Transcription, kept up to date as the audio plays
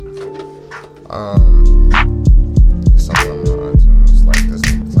It's something on iTunes. Like this,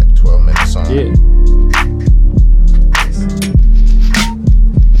 it's like 12-minute song. Yeah.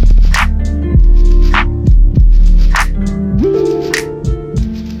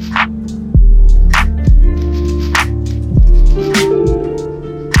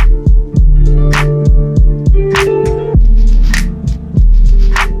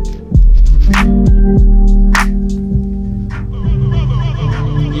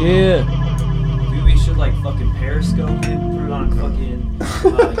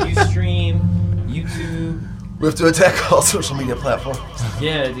 We have to attack all social media platforms.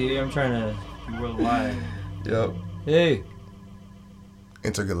 Yeah, dude, I'm trying to be worldwide. Yep. Hey.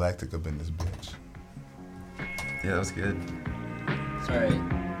 Intergalactic up in this bitch. Yeah, that was good. Sorry.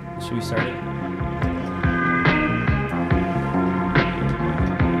 Should we start it?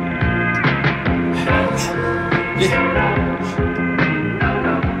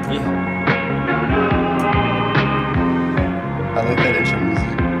 I like that intro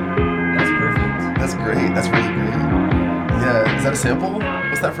music. That's perfect. That's great. That's really great. Yeah, is that a sample?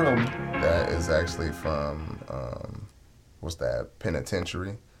 What's that from? That is actually from, what's that?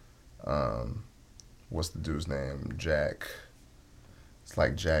 Penitentiary. What's the dude's name? Jack. It's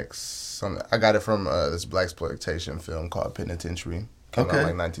like Jack's. I got it from this blaxploitation film called Penitentiary. Came out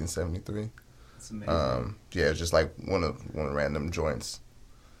like 1973. That's amazing. Yeah, it's just like one of random joints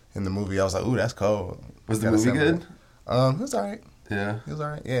in the movie. I was like, ooh, that's cold. Was the movie good? It was alright. Yeah. It was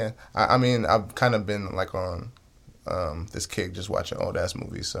alright. Yeah. I mean, I've kind of been like on this kick just watching old ass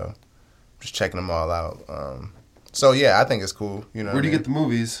movies, so just checking them all out. So yeah, I think it's cool. You know. Where do you get the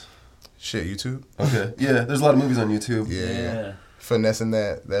movies? Shit, YouTube. Okay. Yeah, there's a lot of movies on YouTube. Yeah. Finessing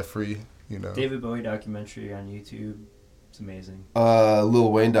that free, you know. David Bowie documentary on YouTube. It's amazing.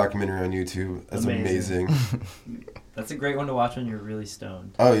 Lil Wayne documentary on YouTube. That's amazing. That's a great one to watch when you're really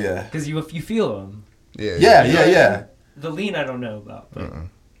stoned. Oh yeah. Because you feel them. Yeah. The lean I don't know about, but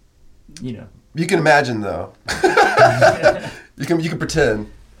you know. You can imagine though. You can pretend.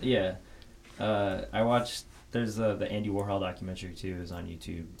 Yeah. I watched. There's the Andy Warhol documentary too. Is on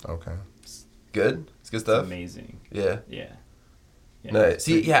YouTube. Okay. Good. It's good stuff. It's amazing. Yeah. Yeah. Nice.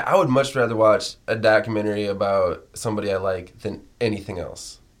 See, yeah, I would much rather watch a documentary about somebody I like than anything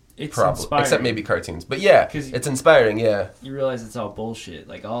else. It's probably inspiring. Except maybe cartoons. But yeah, it's inspiring. Yeah. You realize it's all bullshit.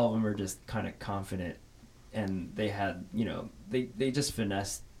 Like all of them are just kind of confident, and they had, they just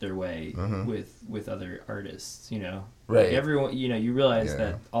finessed their way with other artists. Right. Like everyone, you realize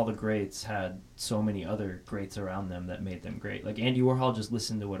that all the greats had so many other greats around them that made them great. Like Andy Warhol just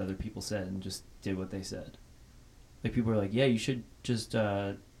listened to what other people said and just did what they said. Like people were like, yeah, you should just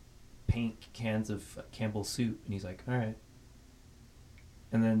paint cans of Campbell's soup, and he's like, all right.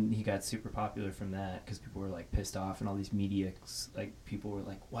 And then he got super popular from that because people were like pissed off, and all these media, like people were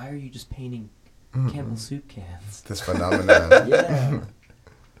like, why are you just painting Campbell's soup cans? This phenomenon. Yeah.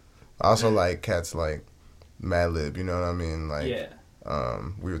 I also like cats like Madlib, you know what I mean? Like, yeah.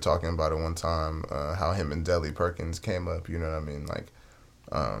 We were talking about it one time, how him and Deli Perkins came up, you know what I mean? Like,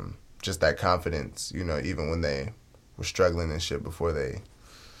 just that confidence, even when they were struggling and shit before they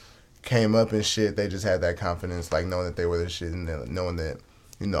came up and shit, they just had that confidence, like knowing that they were the shit and then knowing that,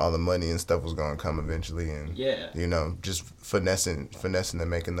 all the money and stuff was going to come eventually, and just finessing and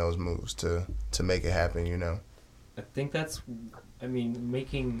making those moves to make it happen, I think that's,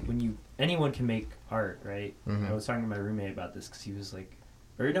 anyone can make art, right? I was talking to my roommate about this because he was like,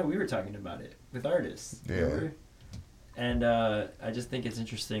 we were talking about it with artists. Yeah. Remember? And I just think it's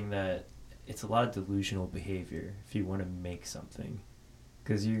interesting that it's a lot of delusional behavior if you want to make something.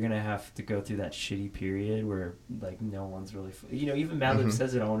 Because you're going to have to go through that shitty period where, like, no one's really... even Madlib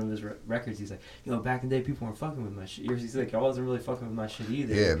says it on one of his records. He's like, back in the day, people weren't fucking with my shit. He's like, I wasn't really fucking with my shit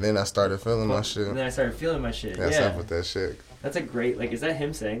either. Yeah, then I started feeling my shit. And then I started feeling my shit. That's up with that shit. That's a great... Like, is that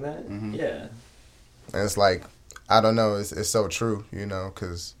him saying that? Yeah. And it's like, I don't know, it's so true,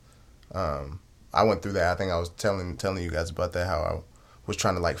 because I went through that. I think I was telling you guys about that, how I was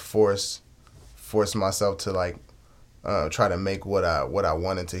trying to, like, force myself to, like, try to make what I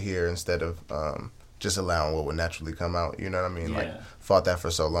wanted to hear instead of just allowing what would naturally come out. You know what I mean? Yeah. Like, fought that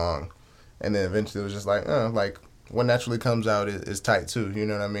for so long, and then eventually it was just like what naturally comes out is tight too. You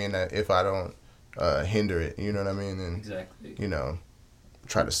know what I mean? That if I don't hinder it, you know what I mean? And exactly.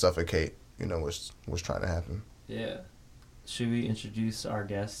 Try to suffocate. What's trying to happen. Yeah. Should we introduce our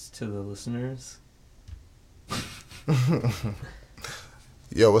guests to the listeners?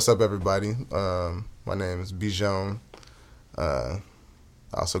 Yo, what's up, everybody? My name is Bijon. I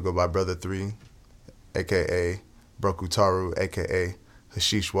also go by Brother 3, a.k.a. Brokutaru, a.k.a.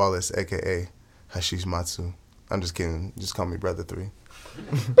 Hashish Wallace, a.k.a. Hashish Matsu. I'm just kidding. Just call me Brother 3.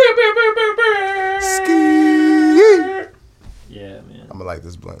 gonna like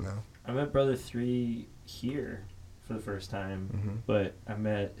this blunt now. I met Brother 3 here for the first time, but I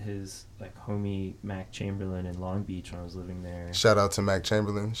met his like homie Mac Chamberlain in Long Beach when I was living there. Shout out to Mac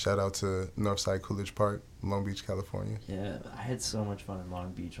Chamberlain. Shout out to Northside Coolidge Park, Long Beach, California. Yeah, I had so much fun in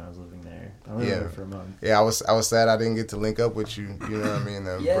Long Beach when I was living there. I lived there for a month. Yeah, I was sad I didn't get to link up with you. You know what I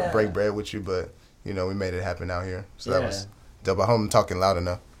mean? Break bread with you, but you know we made it happen out here. So that was dope. I hope I'm talking loud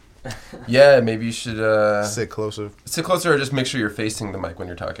enough. Yeah, maybe you should sit closer. Sit closer, or just make sure you're facing the mic when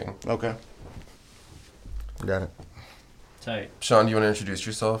you're talking. Okay. Got it. Tight. Sean, do you want to introduce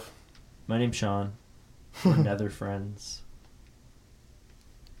yourself? My name's Sean. We're Nether friends.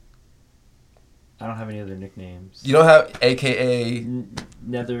 I don't have any other nicknames. You don't have AKA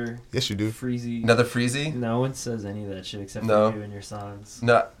Nether. Yes, you do. Freezy. Nether Freezy? No one says any of that shit except for you in your songs.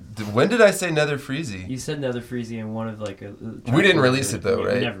 No. When did I say Nether Freezy? You said Nether Freezy in one of like a. We didn't release it though,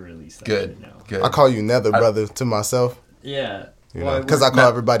 right? We never released that. Good. Shit, no. Good. I call you Nether brother to myself. Yeah. You know, because I call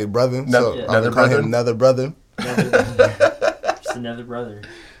everybody brother. So I'm Nether gonna call brother? him Nether brother. Just another brother.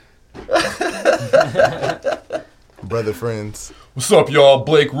 Brother friends. What's up, y'all?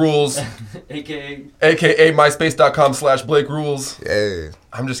 Blake Rules. AKA myspace.com/Blake Rules. Yeah.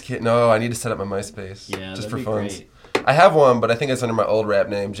 I'm just kidding. No, I need to set up my MySpace. Yeah, just that'd for be fun. great. I have one, but I think it's under my old rap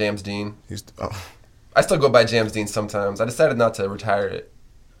name, Jams Dean. I still go by Jams Dean sometimes. I decided not to retire it.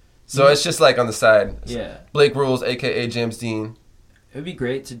 So it's just like on the side. Yeah. Blake Rules, a.k.a. James Dean. It would be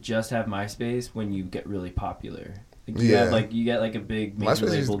great to just have MySpace when you get really popular. Like you get like a big major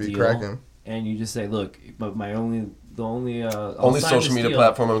MySpace used to label be deal, cracking. And you just say, look, but the only social media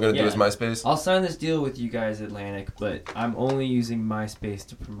platform I'm going to do is MySpace. I'll sign this deal with you guys, Atlantic, but I'm only using MySpace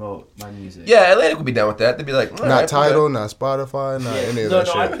to promote my music. Yeah, Atlantic would be down with that. They'd be like, not Tidal, not Spotify, not any of that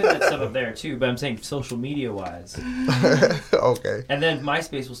shit. No, I put that stuff up there too, but I'm saying social media wise. Okay. And then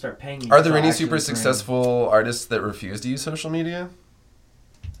MySpace will start paying you. Are there any super successful artists that refuse to use social media?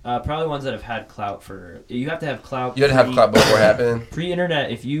 Probably ones that have had clout for. You have to have clout. You had to have clout before it happened.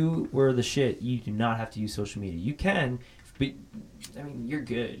 Pre-internet, if you were the shit, you do not have to use social media. You can, but I mean, you're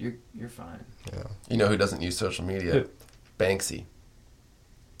good. You're fine. Yeah. You know who doesn't use social media? Who? Banksy.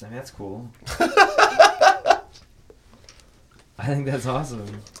 I mean, that's cool. I think that's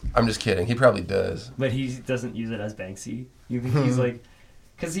awesome. I'm just kidding. He probably does. But he doesn't use it as Banksy. You think he's like...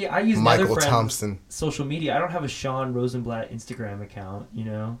 Because I use Michael Thompson social media. I don't have a Sean Rosenblatt Instagram account, you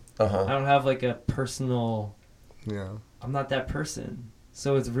know? Uh-huh. I don't have like a personal... Yeah. I'm not that person.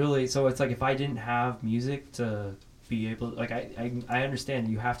 So it's like if I didn't have music to be able... Like, I understand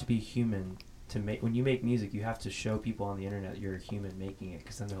you have to be human to make... When you make music, you have to show people on the internet you're a human making it.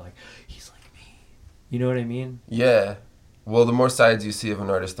 Because then they're like, he's like me. You know what I mean? Yeah. Well, the more sides you see of an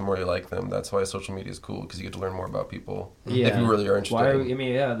artist, the more you like them. That's why social media is cool, because you get to learn more about people. Yeah. If you really are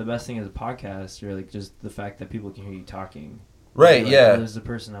interested. The best thing is a podcast, or like just the fact that people can hear you talking. Right, like, yeah. Oh, there's a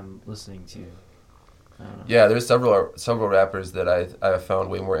person I'm listening to. I don't know. Yeah, there's several rappers that I have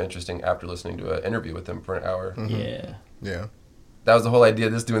found way more interesting after listening to an interview with them for an hour. Mm-hmm. Yeah. Yeah. That was the whole idea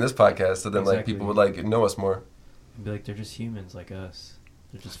of doing this podcast, so then like Exactly. people would like know us more. And be like, they're just humans like us.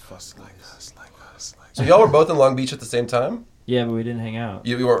 They're just Us fucking like us. So y'all were both in Long Beach at the same time? Yeah, but we didn't hang out.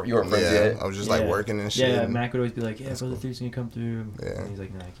 You weren't friends yet? I was just like working and shit. Yeah, Mac would always be like, yeah, Brother cool. Three's gonna come through. Yeah. And he's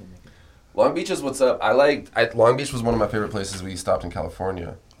like, no, I can't make it. Long Beach is what's up. Long Beach was one of my favorite places we stopped in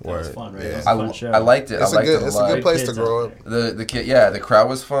California. That was fun, right? Yeah. That was a fun show. I liked it. It's I liked it a it's lot. a good place to Kids grow out up. there. The crowd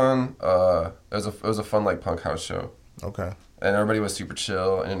was fun. It was a fun like punk house show. Okay. And everybody was super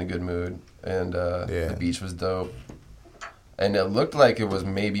chill and in a good mood. And the beach was dope. And it looked like it was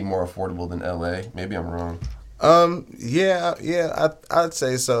maybe more affordable than LA. Maybe I'm wrong. I'd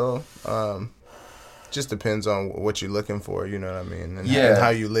say so. Just depends on what you're looking for, you know what I mean? And how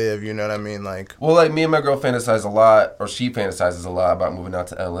you live, you know what I mean? Like, well, like me and my girl fantasize a lot, or she fantasizes a lot about moving out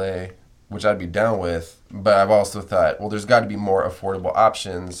to LA, which I'd be down with. But I've also thought, well, there's got to be more affordable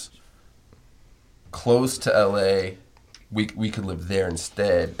options close to LA. We could live there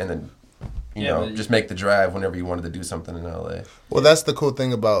instead, and then just make the drive whenever you wanted to do something in LA. Well, that's the cool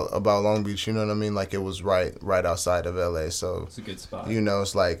thing about Long Beach, you know what I mean? Like, it was right outside of LA, so It's a good spot. you know,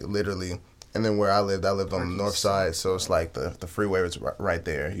 it's like literally. And then where I lived on the north side, so it's like the freeway was right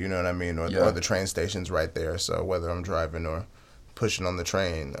there, you know what I mean? Or the train station's right there, so whether I'm driving or pushing on the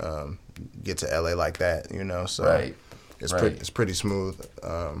train, get to LA like that, you know? So it's pretty smooth.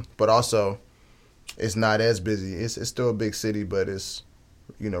 But also, it's not as busy. It's still a big city, but it's,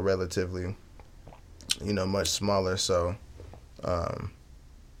 you know, relatively, you know, much smaller, so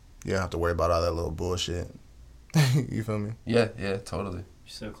you don't have to worry about all that little bullshit. You feel me? Yeah, totally.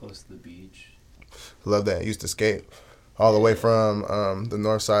 You're so close to the beach. Love that. I used to skate all the way from the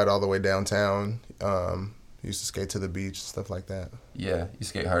north side all the way downtown. Used to skate to the beach, stuff like that. Yeah, you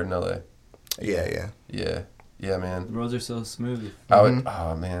skate hard in LA. Yeah. Yeah, man. The roads are so smooth. I would.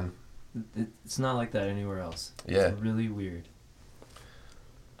 Oh man. It's not like that anywhere else. Yeah. It's really weird.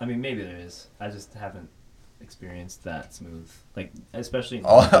 I mean, maybe there is. I just haven't experienced that smooth. Like, especially in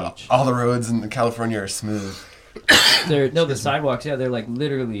the beach. All the roads in California are smooth. The sidewalks, yeah, they're like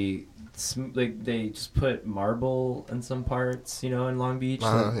literally, like they just put marble in some parts, in Long Beach.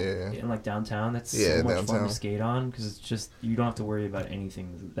 And like downtown, that's so much fun to skate on because it's just, you don't have to worry about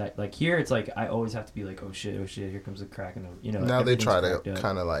anything. That like here, it's like I always have to be like, oh shit, here comes a crack in the, Now they try to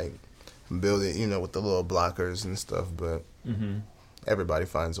kind of like build it, with the little blockers and stuff, but everybody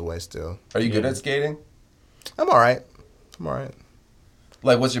finds a way still. Are you good at skating? I'm all right.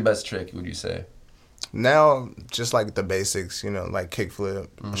 Like, what's your best trick, would you say? Now, just like the basics, like kickflip,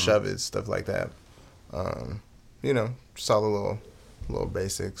 shove it, stuff like that. Just all the little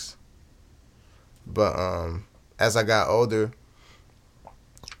basics. But as I got older,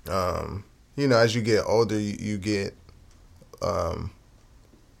 as you get older, you get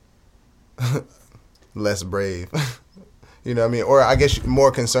less brave. You know what I mean? Or I guess you're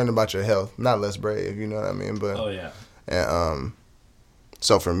more concerned about your health, not less brave, you know what I mean? But and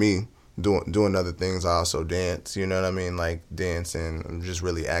so for me, doing other things, I also dance, you know what I mean? Like dancing, I'm just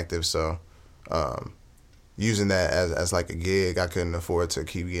really active, so using that as like a gig, I couldn't afford to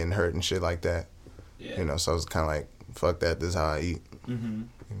keep getting hurt and shit like that. Yeah. So I was kind of like, fuck that, this is how I eat.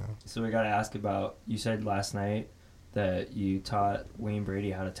 So we got to ask about, you said last night that you taught Wayne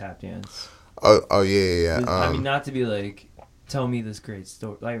Brady how to tap dance. Oh yeah. I mean, not to be like, tell me this great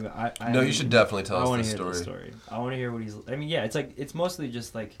story. Like, no, you should definitely tell us the story. I want to hear what he's. I mean, yeah, it's like, it's mostly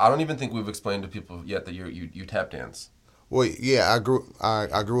just like. I don't even think we've explained to people yet that you tap dance. Well, yeah, I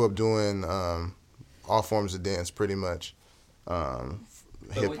grew up doing all forms of dance, pretty much. Your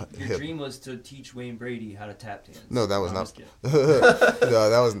dream was to teach Wayne Brady how to tap dance. No, that was not. No,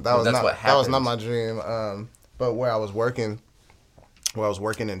 that was not my dream. But where I was working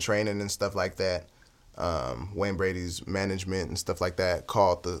and training and stuff like that, Wayne Brady's management and stuff like that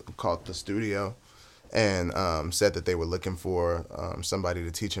called the studio and said that they were looking for somebody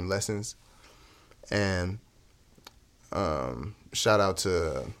to teach him lessons. And shout out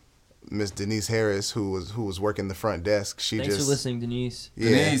to Miss Denise Harris, who was working the front desk. Thanks for listening, Denise.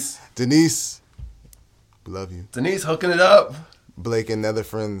 Yeah, Denise, love you. Denise hooking it up. Blake and other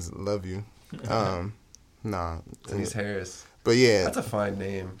friends love you. Denise Harris. But yeah, that's a fine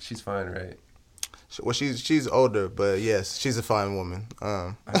name. She's fine, right? Well, she's older, but yes, she's a fine woman.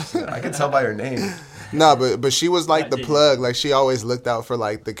 I can tell by her name. No, but she was like the plug. Like she always looked out for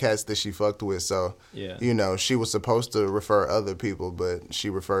like the cats that she fucked with. So she was supposed to refer other people, but she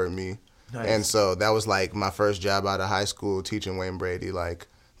referred me. Nice. And so that was like my first job out of high school, teaching Wayne Brady like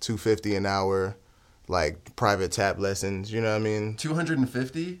 $250 an hour, like private tap lessons. You know what I mean?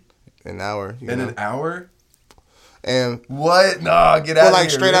 $250 an hour. An hour. And what? Nah, get out of here.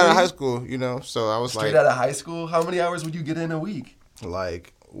 Like straight out of high school, So I was straight out of high school. How many hours would you get in a week?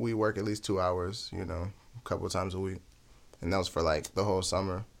 Like we work at least 2 hours, a couple of times a week, and that was for like the whole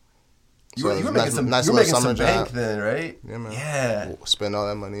summer. You were making some bank then, right? Yeah, man. Yeah. We'll spend all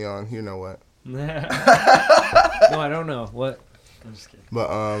that money on you know what? No, I don't know what. I'm just kidding.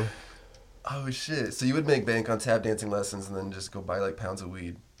 But oh shit! So you would make bank on tap dancing lessons and then just go buy like pounds of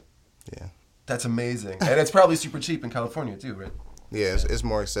weed. Yeah. That's amazing. And it's probably super cheap in California too, right? Yeah, it's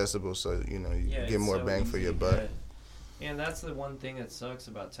more accessible, so you get more bang for your buck. And that's the one thing that sucks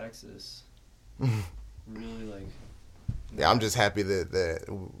about Texas. Really, like. Yeah, I'm just happy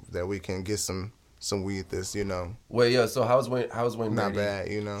that we can get some weed. Wait, yeah. So how's Wayne Brady? Not bad,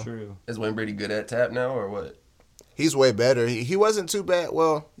 True. Is Wayne Brady good at tap now or what? He's way better. He wasn't too bad.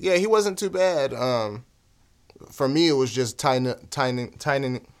 Well, yeah, he wasn't too bad. For me, it was just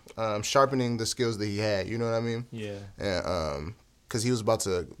sharpening the skills that he had. You know what I mean? Yeah. And because he was about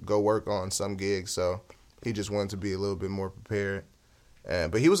to go work on some gig, so he just wanted to be a little bit more prepared.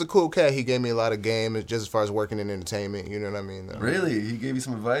 But he was a cool cat. He gave me a lot of game, just as far as working in entertainment. You know what I mean? Really? He gave you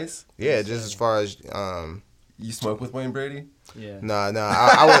some advice? Yeah, just as far as. You smoke with Wayne Brady? Yeah. No.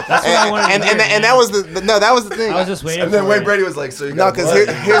 I would. That's what I wanted to hear, and that was that was the thing. I was just waiting. And then Wayne Brady was like, "So you got no?" Because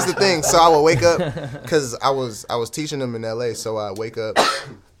here's the thing. So I would wake up because I was teaching them in L.A. So I wake up,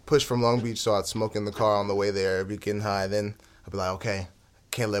 push from Long Beach, so I'd smoke in the car on the way there, be getting high. Then I'd be like, okay,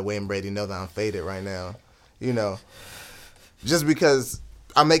 can't let Wayne Brady know that I'm faded right now, just because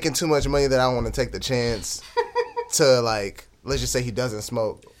I'm making too much money that I don't want to take the chance to like, let's just say he doesn't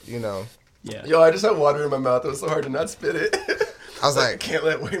smoke, Yeah. Yo, I just had water in my mouth. It was so hard to not spit it. I was like, can't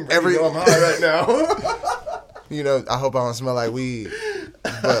let Wayne Brady know I'm high right now. I hope I don't smell like weed,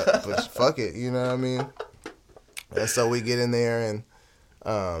 but fuck it, you know what I mean? And so we get in there,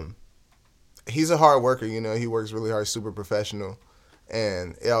 and he's a hard worker. You know, he works really hard, super professional.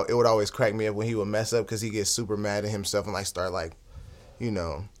 And it would always crack me up when he would mess up because he gets super mad at himself and like start like, you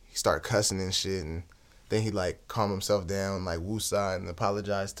know, he start cussing and shit, and then he like calm himself down, like woosah, and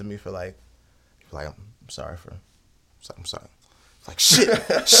apologize to me for like I'm sorry. Like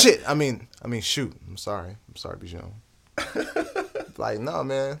shit. I mean shoot. I'm sorry, Bijan. Like no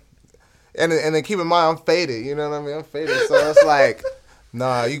man, and then keep in mind I'm faded. You know what I mean? I'm faded, so it's like,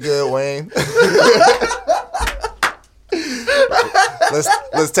 nah, you good, Wayne.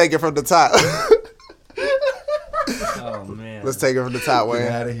 Let's take it from the top. Oh man. Let's take it from the top, Wayne.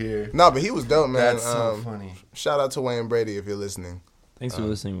 Get out of here. No, but he was dope, man. That's so funny. Shout out to Wayne Brady if you're listening. Thanks for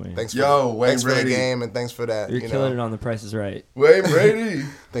listening, Wayne. Wayne Thanks for Brady. the game, and thanks for that. You're killing it on The Price is Right. Wayne Brady.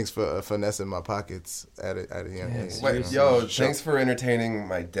 Thanks for finessing my pockets at a young age. seriously. Thanks for entertaining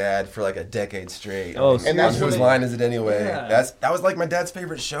my dad for like a decade straight. Oh, and that's seriously? whose line is it anyway? Yeah. That was like my dad's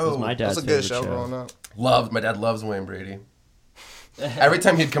favorite It show. was my That's dad's a good favorite show growing up. My dad loves Wayne Brady. Every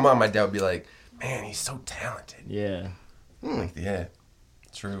time he'd come on, my dad would be like, "Man, he's so talented." Yeah. I'm like, yeah,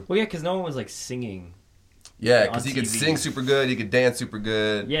 true. Well, yeah, because no one was like singing. Yeah, on because he could TV. sing super good, he could dance super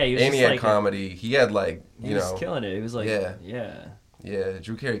good. Yeah, he was and he just had like comedy. He had like, He was killing it. It was like, Yeah. yeah.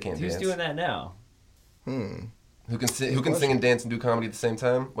 Drew Carey can't Who's dance. doing that now? Who can sing? Who can sing and dance and do comedy at the same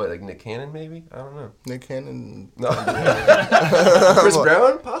time? What, like Nick Cannon maybe? I don't know. Nick Cannon. No. Chris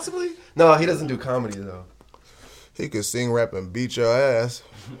Brown, possibly. No, he doesn't do comedy though. He could sing, rap, and beat your ass.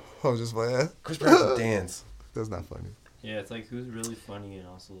 I was just playing. Chris Brown can dance. That's not funny. Yeah, it's like who's really funny and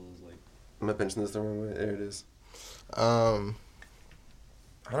also is like. Am I pinching this the wrong way? There it is. I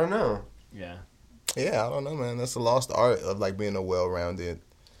don't know. Yeah. Yeah, I don't know, man. That's a lost art of like being a well-rounded.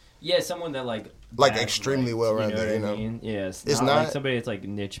 Yeah, someone that like Extremely well-rounded, you know? what I mean? Yeah, It's not not like somebody that's like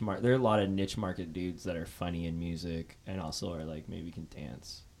niche market. There are a lot of niche market dudes that are funny in music and also are like maybe can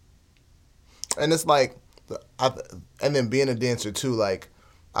dance. And it's like, and then being a dancer too, like,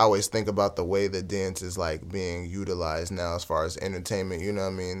 I always think about the way that dance is like being utilized now as far as entertainment, you know what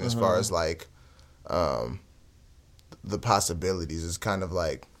I mean? As far as like, the possibilities is kind of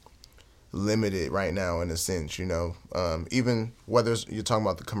like limited right now in a sense, you know? Even whether you're talking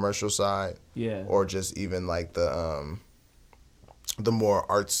about the commercial side, Yeah. or just even like the more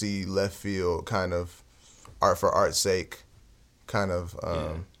artsy left field kind of art for art's sake kind of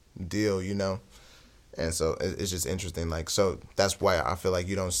deal, you know? And so it's just interesting. Like, so that's why I feel like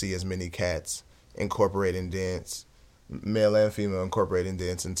you don't see as many cats incorporating dance, male and female incorporating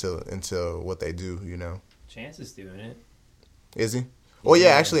dance until what they do, you know? Chance is doing it. Is he? Oh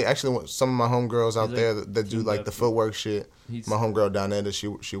yeah, actually, some of my homegirls out He's, there like, that do teamed like up the with- footwork shit. He's- My homegirl Donetta,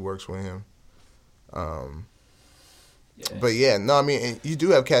 she works with him. Yeah. But yeah, no, I mean, you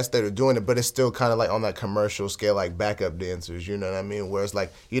do have cats that are doing it, but it's still kind of like on that commercial scale, like backup dancers. You know what I mean? Where it's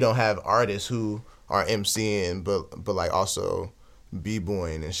like you don't have artists who are MCing, but like also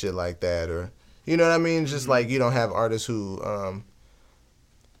b-boying and shit like that, or you know what I mean? Just like you don't have artists who,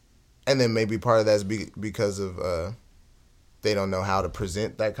 and then maybe part of that's because of they don't know how to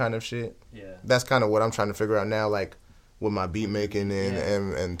present that kind of shit. Yeah. That's kind of what I'm trying to figure out now, like with my beat making and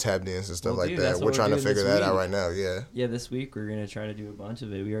Yeah. and tap dance and stuff Well, like dude, that. that's what We're we're trying to doing figure this that out week. right now. Yeah. Yeah, this week we're gonna try to do a bunch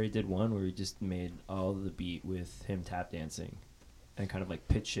of it. We already did one where we just made all the beat with him tap dancing, and kind of like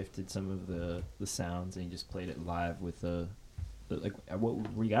pitch shifted some of the sounds, and he just played it live with the like.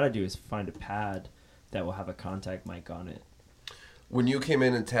 What we gotta do is find a pad that will have a contact mic on it. When you came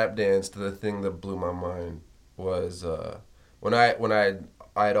in and tap danced, the thing that blew my mind was when I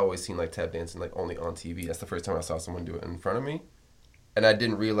had always seen like tap dancing like only on TV. That's the first time I saw someone do it in front of me, and I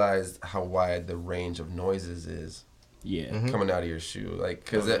didn't realize how wide the range of noises is Yeah. coming out of your shoe. Like,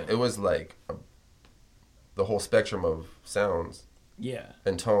 cause Oh, yeah. it was like the whole spectrum of sounds Yeah.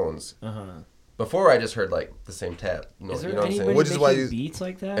 and tones. Uh-huh. Before I just heard like the same tap. Is You there know what I'm anybody saying? Which is why making you- beats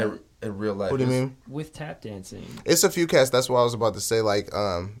like that In real life. What do you It's- mean? with tap dancing? It's a few cats. That's what I was about to say. Like,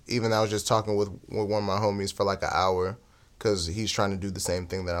 even I was just talking with one of my homies for like an hour because he's trying to do the same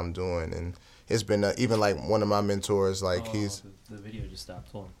thing that I'm doing, and it's been even like one of my mentors. Like he's the video just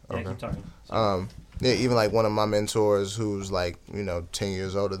stopped. Hold on. Yeah, Okay. keep talking. yeah, even like one of my mentors who's like 10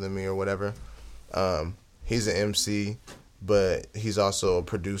 years older than me or whatever. He's an MC, but he's also a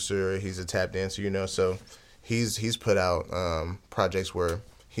producer. He's a tap dancer, so he's put out projects where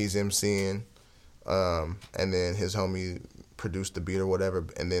he's MCing, and then his homie produced the beat or whatever,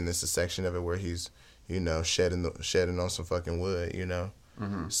 and then there's a section of it where he's shedding on some fucking wood,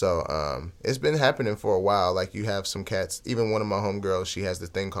 Mm-hmm. So it's been happening for a while. Like you have some cats. Even one of my homegirls, she has this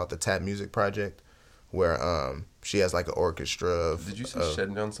thing called the Tap Music Project, where she has like an orchestra of. Did you say of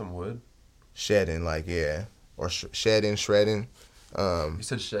shedding on some wood? shedding? Like yeah, or shedding, shredding. You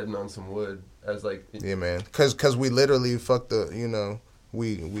said shedding on some wood as like. Yeah, man. Cause we literally fucked the, you know,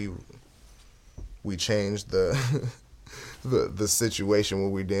 we changed the the situation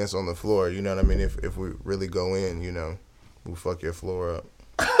when we dance on the floor. You know what I mean? If we really go in, you know, we'll fuck your floor up.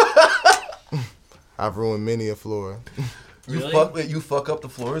 I've ruined many a floor. Really? You fuck up the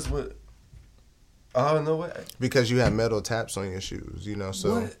floors with. Oh, no way. Because you have metal taps on your shoes, you know.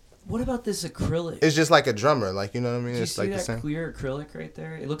 So what about this acrylic? it's just like a drummer, like, you know what I mean? Do you It's see like that the same. clear acrylic right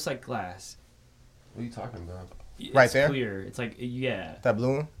there? It looks like glass. What are you talking about? It's Right there? clear. It's like, yeah, That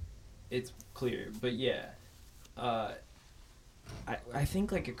blue one? it's clear. But yeah, I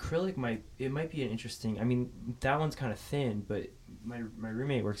think like acrylic might be an interesting. I mean, that one's kind of thin, but my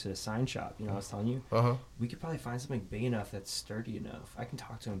roommate works at a sign shop. You know, I was telling you. Uh huh. We could probably find something big enough that's sturdy enough. I can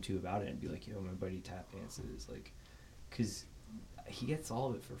talk to him too about it and be like, yo, my buddy tap dances, like, cause he gets all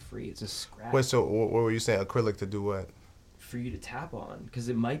of it for free. It's just scratch. Wait, so what were you saying? Acrylic to do what? For you to tap on, because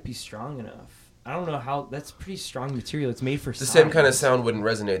it might be strong enough. I don't know how. That's pretty strong material. It's made for The same kind of sound wouldn't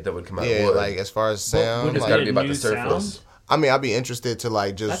resonate that would come out of Yeah, wood. like as far as sound, would it's it got to like, be about the new surface. sound? I mean, I'd be interested to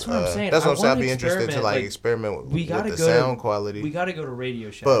like just. That's what I'm saying. That's what I I'm saying. I'd wanna be interested to like experiment we with gotta the go sound to, quality. We got to go to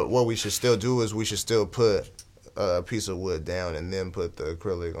Radio Shack. But what we should still do is we should still put a piece of wood down and then put the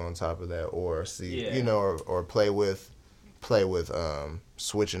acrylic on top of that, or see, Yeah. you know, or play with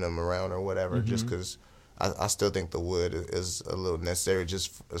switching them around or whatever. Mm-hmm. Just because I still think the wood is a little necessary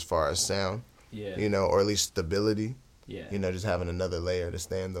just as far as sound, yeah, you know, or at least stability. yeah. You know, just having another layer to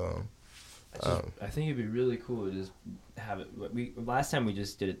stand on. I think it'd be really cool to just have it. Last time we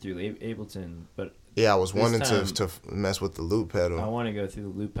just did it through Ableton, but Yeah, I was This wanting time- to mess with the loop pedal. I want to go through the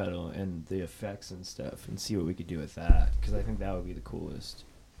loop pedal and the effects and stuff and see what we could do with that, because I think that would be the coolest.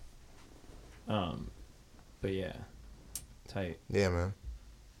 But yeah, tight. Yeah,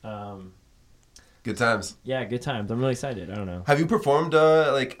 man. Good times. Yeah, good times. I'm really excited. I don't know. Have you performed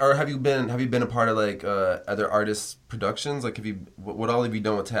or have you been a part of like other artists' productions? Like, what all have you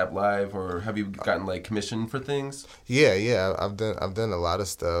done with Tap Live, or have you gotten like commissioned for things? Yeah. I've done a lot of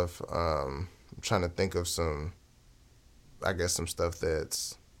stuff. I'm trying to think of some stuff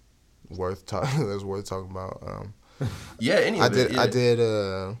that's worth talking about. Yeah, any of it.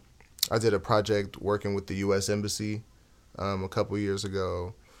 Yeah. I did a project working with the U.S. Embassy a couple years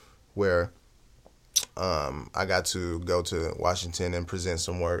ago, where I got to go to Washington and present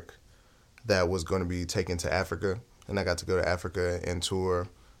some work that was going to be taken to Africa, and I got to go to Africa and tour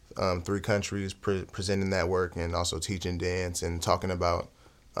 3 countries, presenting that work and also teaching dance and talking about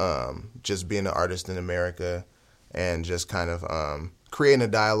just being an artist in America and just kind of creating a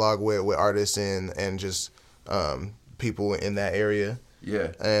dialogue with artists and just people in that area.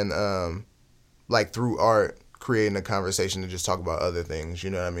 Yeah. And like through art, creating a conversation to just talk about other things, you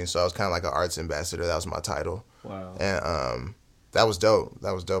know what I mean? So I was kind of like an arts ambassador. That was my title. Wow. And that was dope.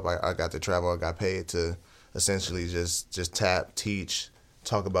 I got to travel. I got paid to essentially just tap, teach,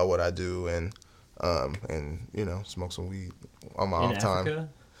 talk about what I do, and you know, smoke some weed on my off time. Africa?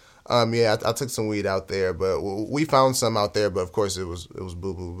 Yeah, I took some weed out there, but we found some out there. But of course, it was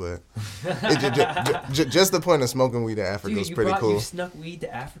boo boo. But just the point of smoking weed in Africa was pretty cool. You snuck weed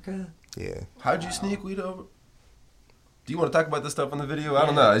to Africa? Yeah. How'd you sneak weed over? Do you want to talk about this stuff in the video? I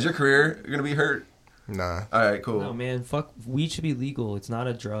don't know. Is your career gonna be hurt? Nah. All right, cool. No, man. Fuck. Weed should be legal. It's not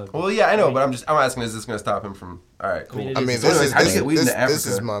a drug. Well, yeah, I know, but I'm asking, is this gonna stop him from? All right, cool. I mean, I mean, So anyways, how'd you get weed into this Africa?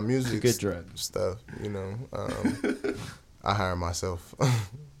 is my music It's a good drug. stuff, you know. I hire myself.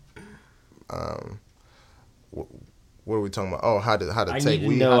 What are we talking about? Oh, how to I take need to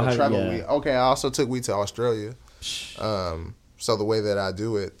weed, know how to how to- travel yeah. weed. Okay, I also took weed to Australia. So the way that I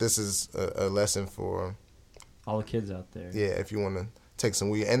do it, this is a lesson for, All the kids out there. yeah, if you want to take some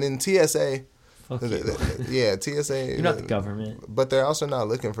weed. And then TSA, Fuck you. yeah, TSA. You're not the government. But they're also not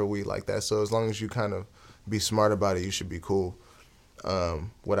looking for weed like that. So as long as you kind of be smart about it, you should be cool.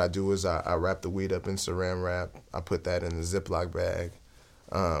 What I do is I wrap the weed up in saran wrap. I put that in a Ziploc bag.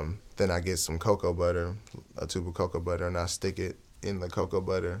 Then I get some cocoa butter, a tube of cocoa butter, and I stick it in the cocoa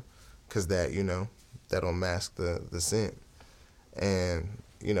butter because that, you know, that'll mask the scent. And,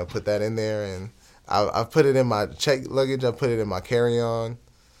 you know, put that in there. And I've put it in my check luggage. I put it in my carry-on.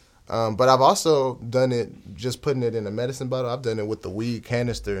 But I've also done it just putting it in a medicine bottle. I've done it with the weed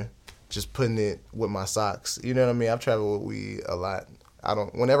canister, just putting it with my socks. You know what I mean? I've traveled with weed a lot.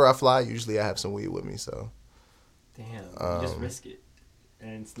 Whenever I fly, usually I have some weed with me. So, Damn. You just risk it.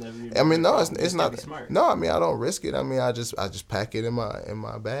 And it's never. I mean, no, You it's just not. gotta be smart. No, I mean, I don't risk it. I mean, I just pack it in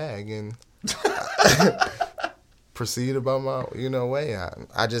my bag and proceed about my way.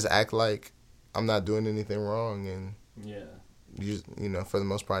 I just act like I'm not doing anything wrong, and Yeah. you know, for the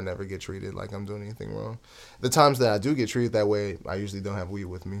most part, I never get treated like I'm doing anything wrong. The times that I do get treated that way, I usually don't have weed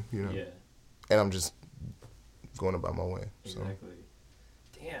with me, you know, Yeah. and I'm just going about my way. So. Exactly.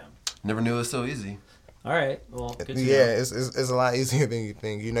 Damn. Never knew it was so easy. All right. Well, good to Yeah, know. it's a lot easier than you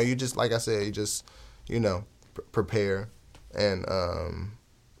think. You know, you just like I said, you just prepare, and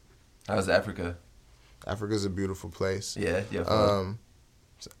How's Africa? Africa's a beautiful place. Yeah, you have fun.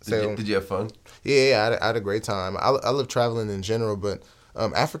 Did you have fun? Yeah, I had a great time. I love traveling in general, but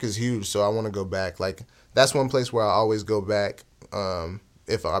Africa's huge, so I want to go back. Like that's one place where I always go back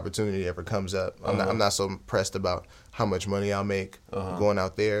if an opportunity ever comes up. I'm not so pressed about how much money I'll make going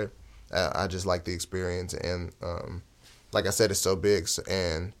out there. I just like the experience, and like I said, it's so big,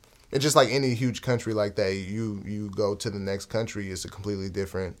 and it's just like any huge country like that. You go to the next country, it's a completely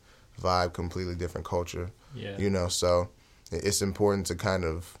different vibe, completely different culture. Yeah. You know, so it's important to kind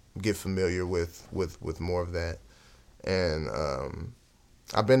of get familiar with more of that. And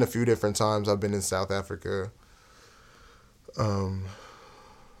I've been a few different times. I've been in South Africa.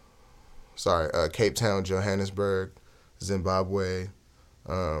 Cape Town, Johannesburg, Zimbabwe.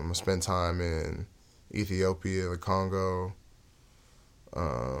 I spent time in Ethiopia, the Congo.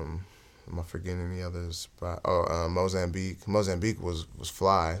 Am I forgetting any others? Mozambique. Mozambique was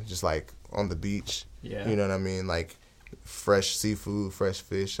fly, just like on the beach. Yeah. You know what I mean? Like fresh seafood, fresh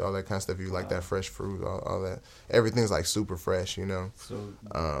fish, all that kind of stuff. You like that fresh fruit, all that. Everything's like super fresh, you know. So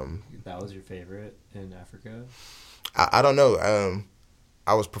that was your favorite in Africa? I don't know.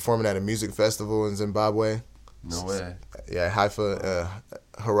 I was performing at a music festival in Zimbabwe. No way. Yeah, Haifa,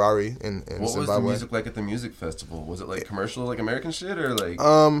 Harare in what Zimbabwe. was the music like at the music festival? Was it like commercial, like American shit, or like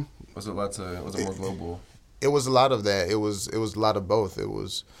was it more global? It was a lot of that. It was a lot of both. It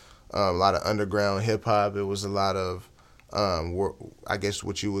was a lot of underground hip hop. It was a lot of I guess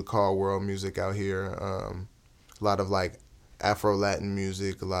what you would call world music out here. A lot of like Afro Latin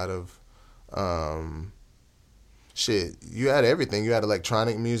music. A lot of shit. You had everything. You had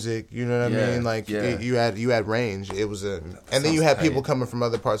electronic music. You know what I mean? Like you had range. It was and then you had people coming from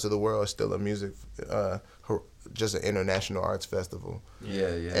other parts of the world. Still a music, just an international arts festival. Yeah.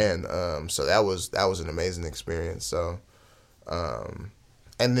 And so that was an amazing experience. So, and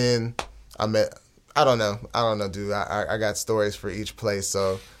then I met. I don't know, dude. I got stories for each place.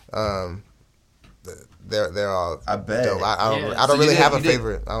 So, they're all. I bet. Dope. I don't really have a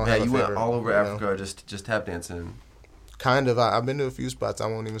favorite. I don't have a you favorite. went all over Africa, just tap dancing. Kind of. I've been to a few spots. I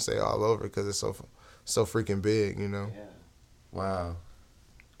won't even say all over because it's so freaking big. You know. Yeah. Wow.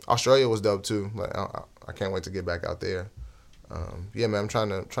 Australia was dope too. Like I can't wait to get back out there. Yeah, man. I'm trying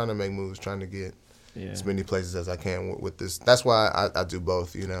to make moves, trying to get as many places as I can with this. That's why I do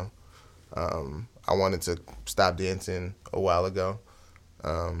both. You know. I wanted to stop dancing a while ago.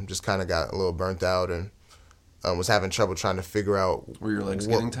 Just kind of got a little burnt out and was having trouble trying to figure out. Were your legs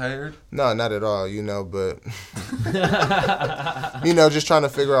getting tired? No, not at all. You know, but just trying to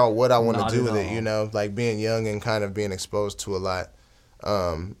figure out what I want to do with it. You know, like being young and kind of being exposed to a lot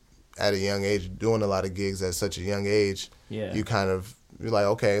at a young age, doing a lot of gigs at such a young age. Yeah. You're like,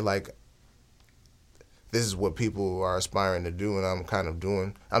 okay, like this is what people are aspiring to do, and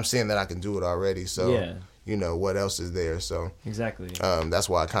I'm seeing that I can do it already. So, you know, what else is there? So exactly. That's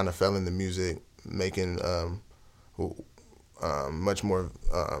why I kind of fell into music, making much more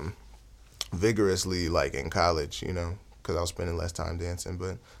vigorously, like in college, you know, because I was spending less time dancing.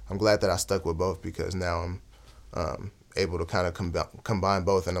 But I'm glad that I stuck with both because now I'm able to kind of combine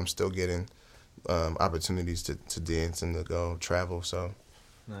both, and I'm still getting opportunities to dance and to go travel. So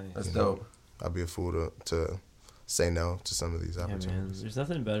nice. That's dope. I'd be a fool to say no to some of these opportunities. Yeah, man. There's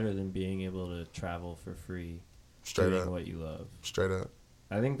nothing better than being able to travel for free, Straight doing up. what you love. Straight up.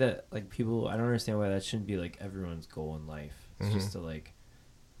 I think that like people, I don't understand why that shouldn't be like everyone's goal in life. It's just to like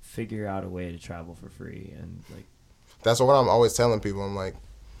figure out a way to travel for free and like. That's what I'm always telling people. I'm like,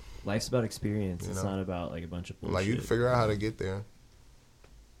 life's about experience. It's not about like a bunch of bullshit. Like you figure out how to get there.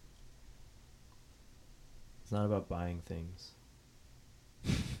 It's not about buying things.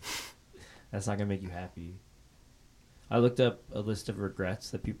 That's not gonna make you happy. I looked up a list of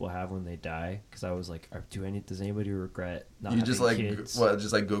regrets that people have when they die because I was like, does anybody regret not having kids?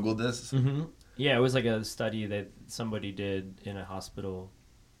 Just like Googled this? Mm-hmm. Yeah, it was like a study that somebody did in a hospital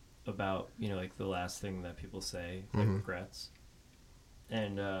about, you know, like the last thing that people say, like regrets.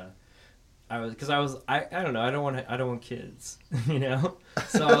 And I don't know, I don't want kids, you know.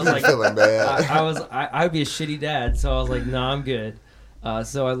 So I was like, feeling bad. I'd be a shitty dad. So I was like, no, I'm good.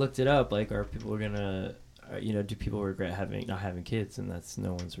 So I looked it up, like, are people gonna, do people regret not having kids? And that's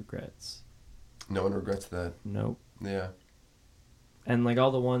no one's regrets. No one regrets that. Nope. Yeah. And like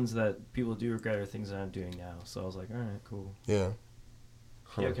all the ones that people do regret are things that I'm doing now. So I was like, all right, cool. Yeah.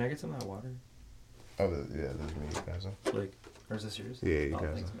 Yeah, can I get some of that water? Oh, yeah, that's me, you guys. Like, or is this yours? Yeah, you oh,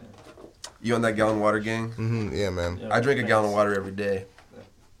 guys. thanks, man. You on that gallon water gang? Yeah, man. Yeah, I drink a gallon of thanks. water every day.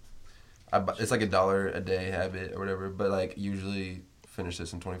 It's like $1 a day habit or whatever, but like usually finish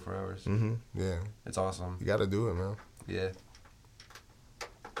this in 24 hours. Yeah. It's awesome. You gotta do it, man. Yeah.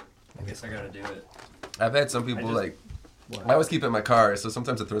 I guess I gotta do it. I've had some people What? I always keep it in my car, so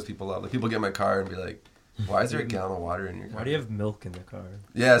sometimes it throws people out. Like people get in my car and be like, "Why is there a gallon of water in your car?" Why do you have milk in the car?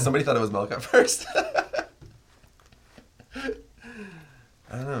 Yeah, somebody thought it was milk at first.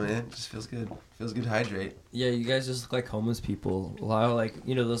 I don't know, man. It just feels good. Feels good to hydrate. Yeah, you guys just look like homeless people. A lot of like,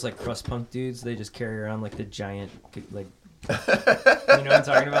 you know, those like crust punk dudes. They just carry around like the giant, like, you know what I'm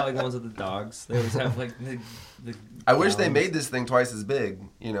talking about? Like the ones with the dogs. They always have like the I wish they gallons. made this thing twice as big.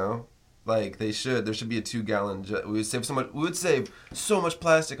 You know, like they should. There should be a 2-gallon. We would save so much. We would save so much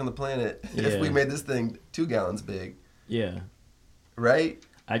plastic on the planet if we Yeah. made this thing 2 gallons big. Yeah, Right?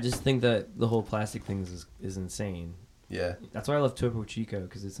 I just think that the whole plastic thing is insane. Yeah. That's why I love Topo Chico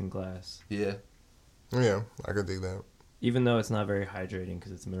because it's in glass. Yeah. Yeah, I could dig that. Even though it's not very hydrating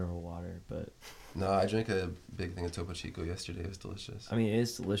because it's mineral water, but No, I drank a big thing of Topo Chico yesterday. It was delicious. I mean it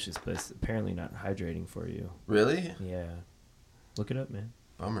is delicious, but it's apparently not hydrating for you. Really? Yeah, look it up, man.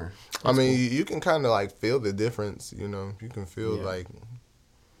 Bummer. I mean, you can kind of like feel the difference. You know, you can feel Yeah. like.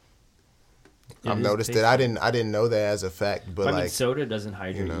 It I've is noticed it. tasty. I didn't know that as a fact, but I like mean, soda doesn't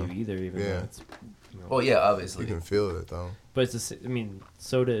hydrate know, you either, even yeah. though it's. You know, Well, yeah, obviously. you can feel it though. but it's I mean,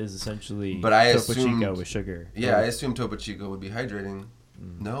 soda is essentially But I Topo Chico assumed- with sugar. Yeah, I assume Topo Chico would be hydrating.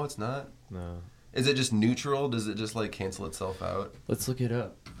 No, it's not. No. Is it just neutral? Does it just like cancel itself out? Let's look it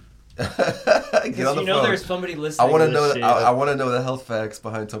up. Get Because on the you know phone. there's somebody listening. I want to to know. this shit. I want to know the health facts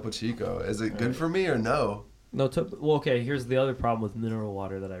behind Topo Chico. Is it good Alright. for me or no? No, well, okay. Here's the other problem with mineral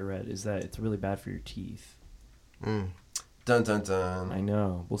water that I read is that it's really bad for your teeth. Mm. Dun dun dun. I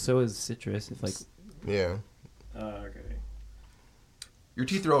know. Well, so is citrus. If like. Yeah. Okay. Your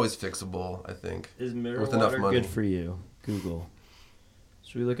teeth are always fixable, I think. Is mineral With enough water money. good for you? Google.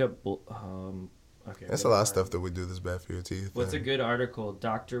 Should we look up? Okay. That's a lot of stuff that we do that's bad for your teeth. What's a man. good article?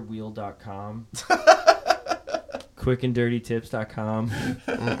 drwheel.com. quickanddirtytips.com.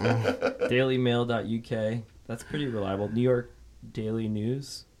 dailymail.uk. That's pretty reliable. New York Daily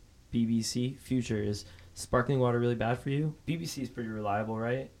News. BBC. Future. Is sparkling water really bad for you? BBC is pretty reliable,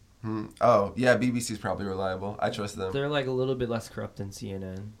 right? Oh, yeah, BBC's probably reliable. I trust them. They're like a little bit less corrupt than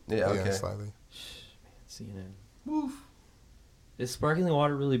CNN. Yeah, okay. Yeah, slightly. CNN. Woof. Is sparkling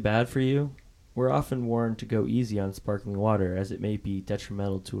water really bad for you? We're often warned to go easy on sparkling water as it may be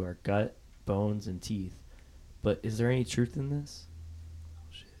detrimental to our gut, bones, and teeth. But is there any truth in this?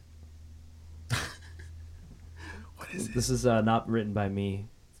 What is it? This is not written by me.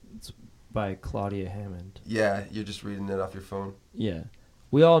 It's by Claudia Hammond. Yeah, you're just reading it off your phone. Yeah.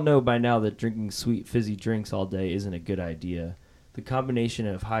 We all know by now that drinking sweet, fizzy drinks all day isn't a good idea. The combination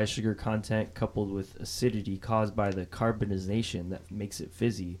of high sugar content coupled with acidity caused by the carbonization that makes it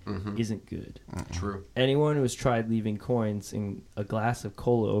fizzy isn't good. True. Anyone who has tried leaving coins in a glass of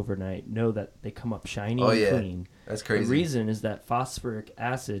cola overnight know that they come up shiny Oh, and yeah. clean. That's crazy. The reason is that phosphoric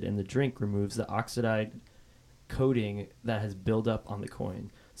acid in the drink removes the oxidized coating that has built up on the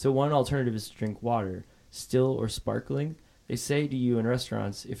coin. So one alternative is to drink water, still or sparkling. They say to you in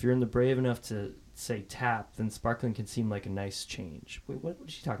restaurants, if you're in the brave enough to say tap, then sparkling can seem like a nice change. Wait, what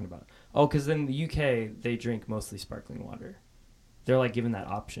is she talking about? Oh, because in the UK, they drink mostly sparkling water. They're like given that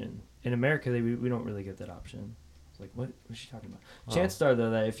option. In America, we don't really get that option. It's like, what is she talking about? Oh. Chances are,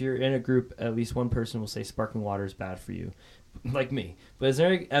 though, that if you're in a group, at least one person will say sparkling water is bad for you. Like me. But is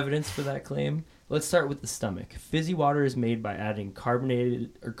there any evidence for that claim? Let's start with the stomach. Fizzy water is made by adding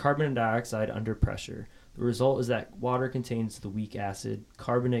carbon dioxide under pressure. The result is that water contains the weak acid,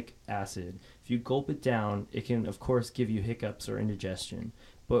 carbonic acid. If you gulp it down, it can, of course, give you hiccups or indigestion.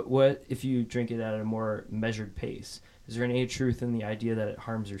 But what if you drink it at a more measured pace? Is there any truth in the idea that it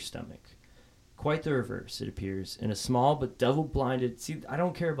harms your stomach? Quite the reverse, it appears. In a small but double-blinded... See, I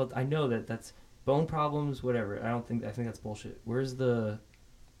don't care about... I know that that's bone problems, whatever. I think that's bullshit. Where's the...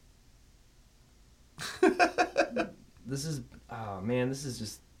 This is... Oh, man, this is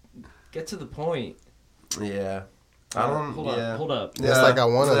just... Get to the point. Yeah. I don't. Hold up. Yeah, it's like I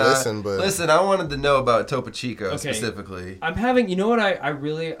want to listen, but Listen, I wanted to know about Topo Chico Okay. specifically. I'm having, you know what I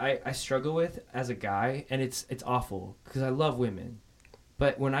really struggle with as a guy, and it's awful because I love women,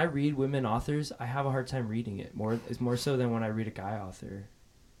 but when I read women authors, I have a hard time reading it. It's more so than when I read a guy author.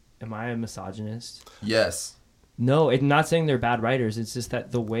 Am I a misogynist? Yes. No, I'm not saying they're bad writers. It's just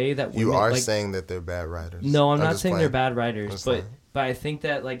that the way that You women, are like, saying that they're bad writers. No, I'm not just saying playing. they're bad writers, That's but fine. I think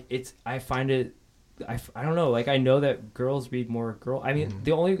that like I find it. I don't know. Like I know that girls read more girl. I mean,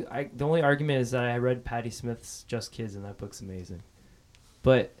 the only argument is that I read Patti Smith's Just Kids, and that book's amazing.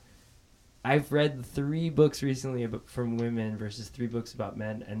 But I've read 3 books recently from women versus 3 books about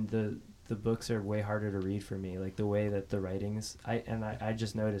men, and the books are way harder to read for me. Like the way that the writings, I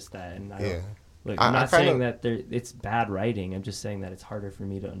just noticed that, and I don't, Yeah. Look, I I'm not kinda- saying that it's bad writing. I'm just saying that it's harder for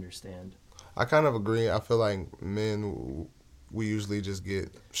me to understand. I kind of agree. I feel like men, we usually just get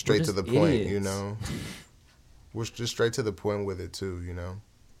straight to just the point, you idiots. know? We're just straight to the point with it, too, you know?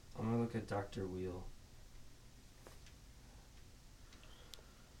 I'm gonna look at Dr. Wheel.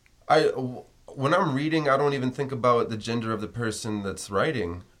 When I'm reading, I don't even think about the gender of the person that's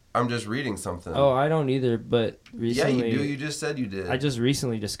writing. I'm just reading something. Oh, I don't either. But yeah, recently, you do. You just said you did. I just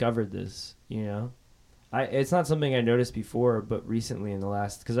recently discovered this. You know, it's not something I noticed before, but recently in the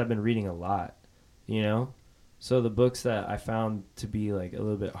last, because I've been reading a lot. You know, so the books that I found to be like a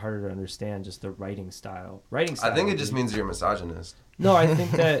little bit harder to understand, just the writing style. I think it just means you're a misogynist. No, I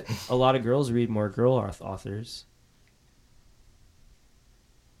think that a lot of girls read more girl authors.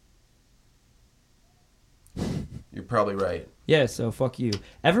 You're probably right. Yeah, so fuck you.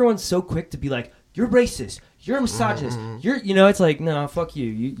 Everyone's so quick to be like, you're racist, you're a misogynist, it's like, no, fuck you.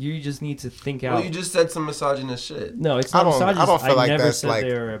 You just need to think out. Well, you just said some misogynist shit. No, it's not misogynist. I don't feel like never that's said like,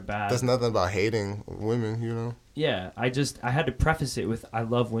 they were bad. that's nothing about hating women, you know? Yeah, I had to preface it with, I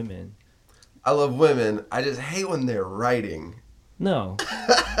love women. I love women. I just hate when they're writing. No.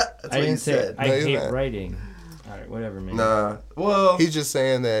 That's what I you didn't say said. I No, you're hate not. writing. Alright, whatever, man. Nah. Well, He's just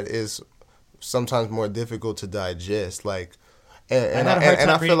saying that it's sometimes more difficult to digest, like, and I had a hard time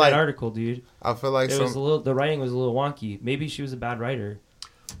I reading feel like that article, dude. I feel like The writing was a little wonky. Maybe she was a bad writer.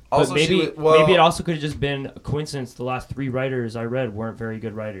 also But maybe well, maybe it also could have just been a coincidence. The last 3 writers I read weren't very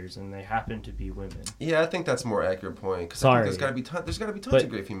good writers, and they happened to be women. Yeah, I think that's a more accurate point. 'Cause Sorry. I think there's got to be tons But- of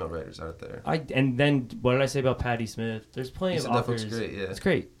great female writers out there. And then what did I say about Patti Smith? There's plenty You of said that authors. book's great, yeah. It's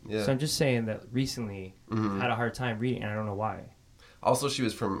great. Yeah. So I'm just saying that recently Mhm. I've had a hard time reading, and I don't know why. Also, she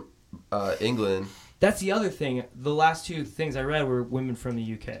was from England. That's the other thing. The last 2 things I read were women from the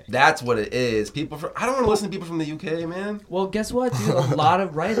UK. That's what it is. People from I don't want to listen to people from the UK, man. Well, guess what, dude? A lot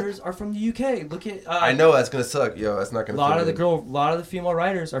of writers are from the UK. Look at I know that's gonna suck, yo. That's not a gonna. lot feel of the good. a lot of the female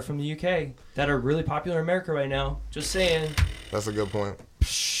writers are from the UK that are really popular in America right now. Just saying. that's a good point.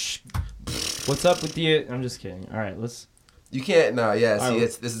 What's up with the? I'm just kidding. All right, let's You can't. No, yeah. See, Alright.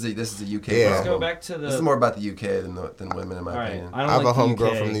 this is a UK. Yeah. let's go problem. back to the. This is more about the UK than women, in my all right, opinion. I don't I have like a the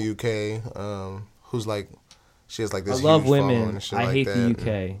homegirl UK. from the UK who's like, she has like I this love huge following women. and shit I like hate that.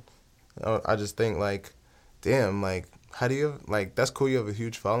 the UK. I just think like, damn, like, how do you, like, that's cool you have a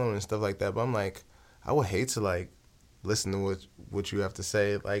huge following and stuff like that, but I'm like, I would hate to like listen to what you have to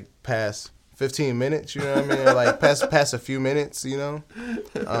say like past 15 minutes, you know what I mean? Or, like past a few minutes, you know?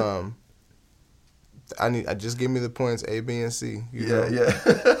 I just give me the points A, B, and C. You know?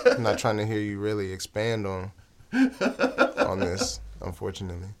 Yeah. I'm not trying to hear you really expand on this,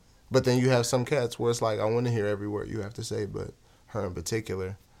 unfortunately. But then you have some cats where it's like, I want to hear every word you have to say, but her in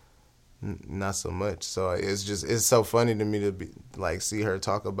particular, not so much. So it's so funny to me to be like see her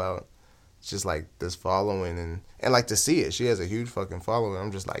talk about just like this following and like to see it. She has a huge fucking following.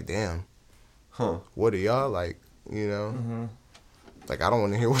 I'm just like, damn, Huh. what are y'all like? You know, Mm-hmm. like I don't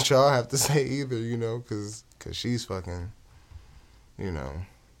want to hear what y'all have to say either. You know, cause she's fucking, you know,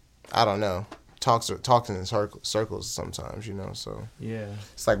 I don't know. Talks in circles sometimes, you know. So Yeah.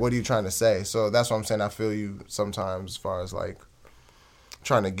 it's like, what are you trying to say? So that's what I'm saying. I feel you sometimes as far as like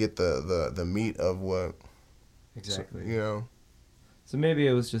trying to get the meat of what, Exactly. you know. So maybe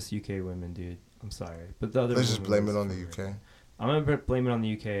it was just UK women, dude. I'm sorry, but the other. Let's just women blame it was on the for- UK. I'm gonna blame it on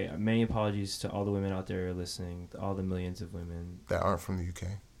the UK. Many apologies to all the women out there listening, to all the millions of women That aren't from the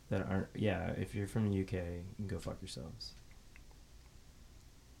UK. that aren't. Yeah, if you're from the UK, you can go fuck yourselves.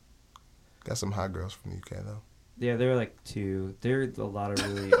 Got some hot girls from the UK though. Yeah, there were like 2. There are a lot of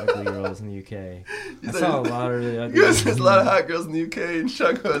really ugly girls in the UK. I saw a lot of really ugly. You guys, there's a lot of hot girls in the UK, and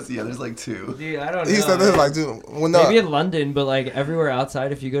Chuck goes, yeah, there's like 2. Dude, I don't know. He said there's like, dude, well, no. Maybe in London, but like everywhere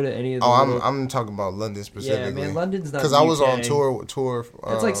outside, if you go to any of the. Oh, little- I'm talking about London specifically. Yeah, man, London's not. Because the I was UK. on tour.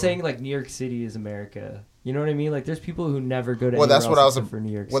 That's like saying like New York City is America. You know what I mean? Like there's people who never go to. Well, that's anywhere what I else was. except for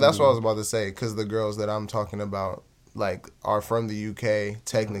New York. Well, that's City. what I was about to say. Because the girls that I'm talking about, like, are from the UK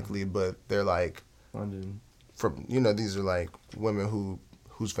technically, but they're like London. from. You know, these are like women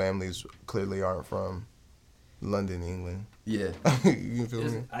whose families clearly aren't from London, England. Yeah. You feel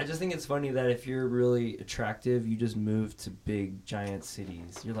me? I just think it's funny that if you're really attractive, you just move to big, giant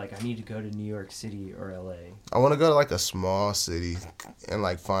cities. You're like, I need to go to New York City or LA. I want to go to like a small city and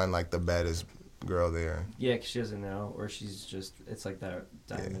like find like the baddest girl there. Yeah, 'cause she doesn't know, or she's just, it's like that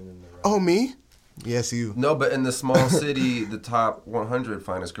diamond in the rough. Oh, me? Yes, you. No, but in the small city, the top 100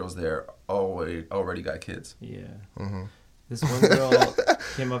 finest girls there already got kids. Yeah. Mm-hmm. This one girl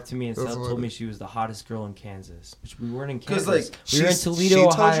came up to me and That's told funny. me she was the hottest girl in Kansas. But we weren't in 'Cause, Kansas. like, we were in she Toledo,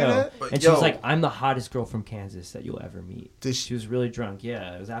 told you Ohio. that? And she Yo. was like, I'm the hottest girl from Kansas that you'll ever meet. Did She was really drunk.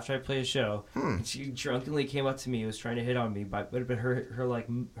 Yeah, it was after I played a show. Hmm. And she drunkenly came up to me, was trying to hit on me, but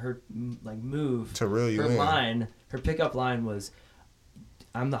her move, To reel you her in. line, her pickup line was,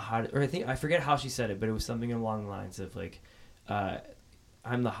 I'm the hottest, or I forget how she said it, but it was something along the lines of like,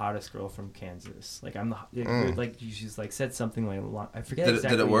 I'm the hottest girl from Kansas. Like I'm the like she's like said something like I forget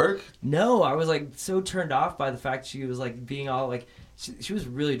exactly. Did it work? No, I was like so turned off by the fact she was like being all like she was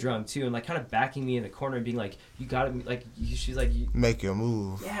really drunk too and like kind of backing me in the corner and being like you gotta like she's like Make your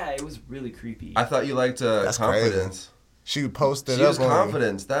move. yeah, it was really creepy. I thought you liked That's confidence. She posted She up was on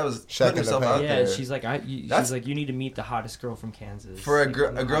confidence. That was Shacking putting herself up. out yeah, there. she's like she's That's- like you need to meet the hottest girl from Kansas. For a Like, girl,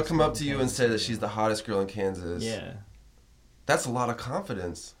 I'm the a girl hottest come girl up from to you and Kansas. say that she's the hottest girl in Kansas. Yeah. That's a lot of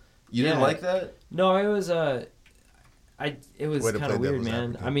confidence. You didn't Yeah. like that? No, it was it was Way to kind of play weird, devil's man.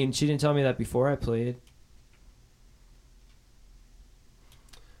 advocate. I mean, she didn't tell me that before I played.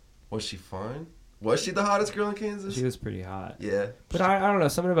 Was she fine? Was she the hottest girl in Kansas? She was pretty hot. Yeah. But I don't know,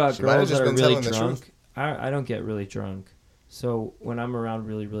 something about She might have girls just that are been really telling the drunk. truth. I don't get really drunk. So when I'm around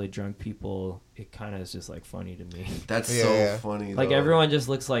really, really drunk people, it kind of is just like funny to me. That's Yeah, so yeah. funny. Like though. everyone just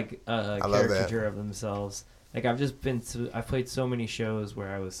looks like a I love that. caricature of themselves. Like I've played so many shows where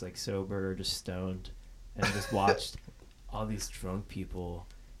I was like sober or just stoned and just watched all these drunk people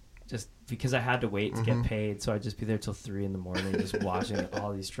just because I had to wait to get paid. So I'd just be there till 3 a.m. just watching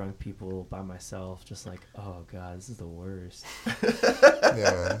all these drunk people by myself. Just like, oh God, this is the worst.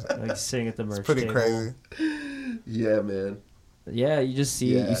 Yeah, man. Like sitting at the merch It's pretty table. crazy. Yeah, man. Yeah, you just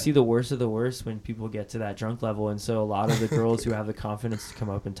see Yeah. you see the worst of the worst when people get to that drunk level, and so a lot of the girls who have the confidence to come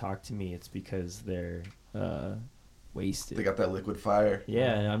up and talk to me, it's because they're wasted. They got that liquid fire.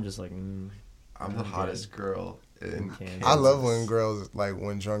 Yeah, and I'm just like, I'm the I'm hottest girl in Kansas. Kansas. I love when girls like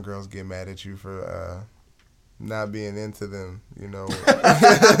when drunk girls get mad at you for not being into them. You know,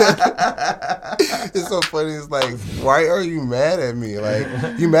 it's so funny. It's like, why are you mad at me? Like,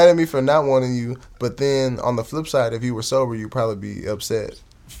 you mad at me for not wanting you, but then on the flip side, if you were sober, you'd probably be upset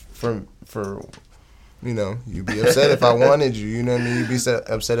for you know, you'd be upset if I wanted you. You know what I mean? You'd be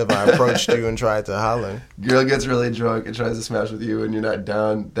upset if I approached you and tried to holler. Girl gets really drunk and tries to smash with you, and you're not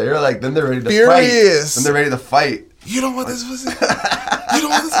down. They're like, then they're ready to Furious. fight. Then they're ready to fight. You don't want this pussy. You don't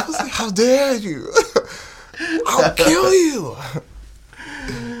want this pussy. How dare you? I'll kill you.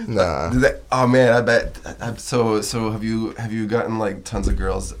 Nah. Oh man, I bet. So have you gotten like tons of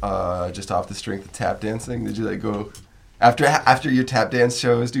girls just off the strength of tap dancing? Did you like go after your tap dance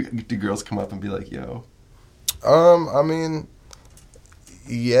shows? Do girls come up and be like, yo? I mean,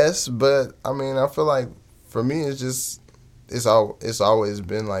 yes, but I mean, I feel like for me, it's always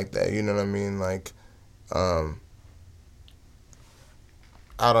been like that. You know what I mean? Like,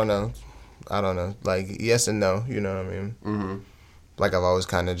 I don't know. Like, yes and no. You know what I mean? Mm-hmm. Like, I've always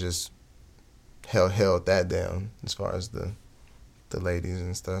kind of just held that down as far as the ladies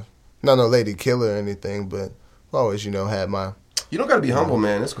and stuff. Not no lady killer or anything, but I've always, you know, had my. You don't gotta be humble,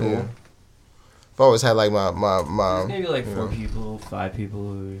 man. It's cool. Yeah. I've always had like my There's maybe like you 4 know. people, 5 people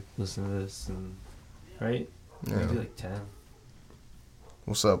who listen to this, and right? Yeah. Maybe like 10,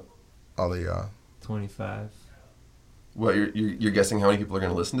 What's up, all of y'all? 25. What you're guessing how many people are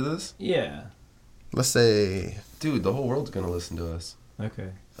gonna listen to this? Yeah. Let's say Dude, the whole world's gonna listen to us Okay.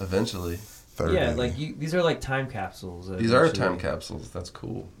 eventually. 30. Yeah, like these are like time capsules. These are eventually. time capsules. That's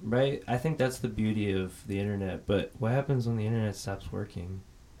cool. Right? I think that's the beauty of the internet. But what happens when the internet stops working?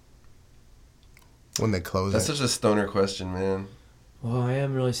 When they close That's it. such a stoner question, man. Well, I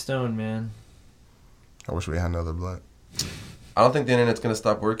am really stoned, man. I wish we had another blunt. I don't think the internet's gonna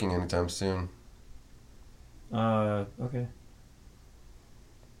stop working anytime soon. Okay.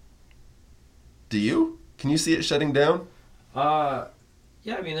 Do you? Can you see it shutting down?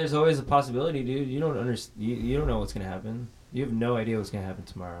 Yeah, I mean, there's always a possibility, dude. You don't you don't know what's gonna happen. You have no idea what's gonna happen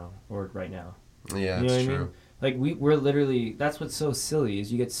tomorrow or right now. Yeah, You know that's what I true. mean? Like we're literally, that's what's so silly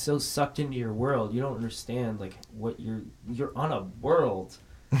is you get so sucked into your world, you don't understand like what you're on a world.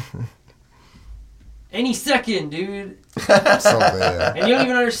 Any second, dude. Something, yeah. And you don't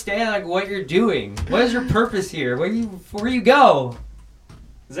even understand like what you're doing. What is your purpose here? Where you go?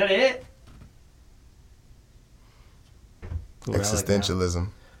 Is that it? Ooh, I like that. Existentialism.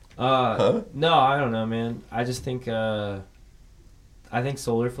 No, I don't know, man. I just think I think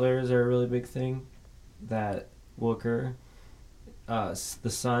solar flares are a really big thing that will occur. The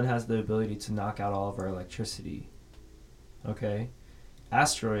sun has the ability to knock out all of our electricity. Okay?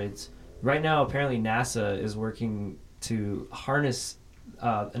 Asteroids. Right now, apparently NASA is working to harness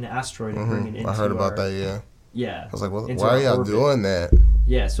an asteroid and bring it into I heard about that, yeah. Yeah. I was like, well, into why are our y'all orbit. doing that?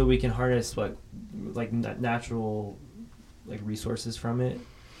 Yeah, so we can harness natural resources from it.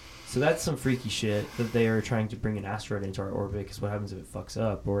 So that's some freaky shit that they are trying to bring an asteroid into our orbit, because what happens if it fucks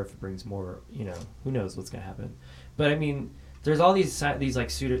up, or if it brings more, who knows what's going to happen. But I mean, there's all these like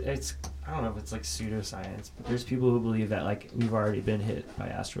I don't know if it's like pseudoscience, but there's people who believe that like we've already been hit by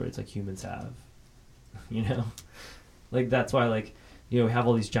asteroids like humans have. Like that's why like, we have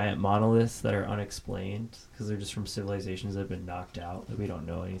all these giant monoliths that are unexplained because they're just from civilizations that have been knocked out that we don't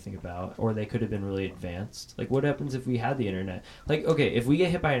know anything about, or they could have been really advanced. Like, what happens if we had the internet? Like, okay, if we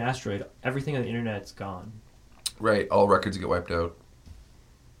get hit by an asteroid, everything on the internet's gone. Right, all records get wiped out.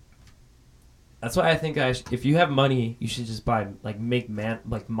 That's why I think if you have money, you should just buy make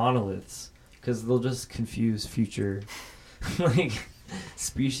monoliths, because they'll just confuse future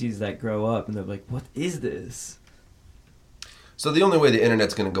species that grow up, and they're like, "What is this?" So the only way the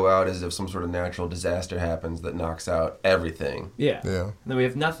internet's going to go out is if some sort of natural disaster happens that knocks out everything. Yeah. Yeah. And then we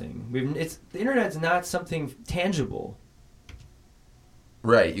have nothing. The internet's not something tangible.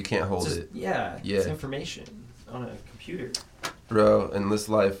 Right, you can't hold it. Yeah. It's information on a computer. Bro, in this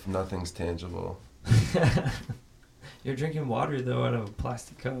life, nothing's tangible. You're drinking water though out of a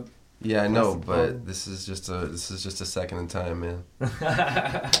plastic cup. Yeah, I know, Plastic but bottle. this is just a second in time, man.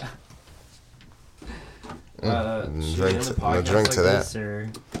 Drink to that. This, or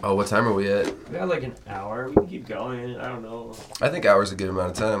Oh, what time are we at? we got like an hour. We can keep going. I don't know. I think hour's a good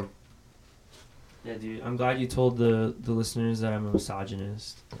amount of time. Yeah, dude. I'm glad you told the listeners that I'm a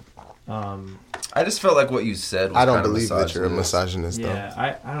misogynist. I just felt like what you said was I don't kind of believe that you're a misogynist. misogynist,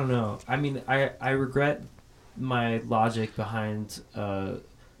 Yeah, I don't know. I mean, I regret my logic behind.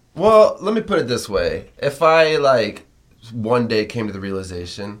 Well, let me put it this way. If I, one day came to the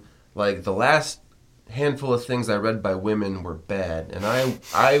realization, the last handful of things I read by women were bad, and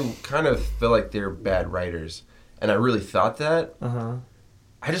I kind of feel like they're bad writers, and I really thought that,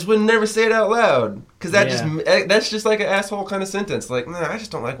 I just would never say it out loud, because that's just like an asshole kind of sentence. Like, nah, I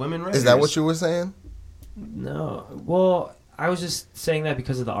just don't like women writers. Is that what you were saying? No. Well, I was just saying that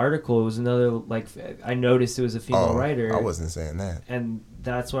because of the article. It was another, I noticed it was a female writer. I wasn't saying that. And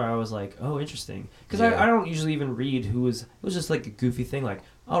that's where I was like, oh, interesting. Because Yeah. I don't usually even read it was just like a goofy thing. Like,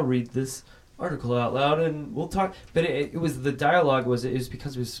 I'll read this article out loud and we'll talk. But it was, the dialogue was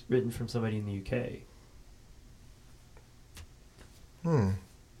because it was written from somebody in the UK.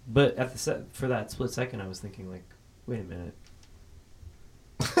 But for that split second, I was thinking, wait a minute.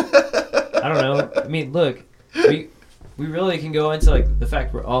 I don't know. I mean, look, we really can go into the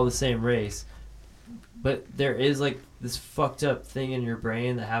fact we're all the same race, but there is this fucked up thing in your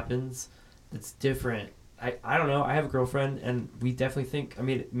brain that happens that's different. I don't know. I have a girlfriend, and we definitely think. I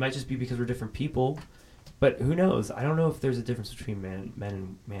mean, it might just be because we're different people, but who knows? I don't know if there's a difference between man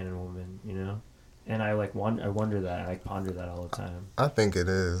and woman. And I wonder that. I ponder that all the time. I think it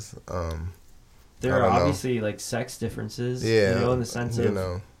is. There are obviously sex differences. Yeah. In the sense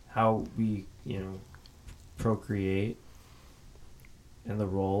of how we procreate and the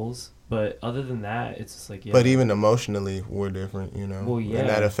roles. But other than that, it's just yeah. But even emotionally, we're different. Well, yeah. And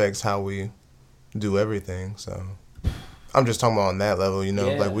that affects how we do everything. So I'm just talking about on that level.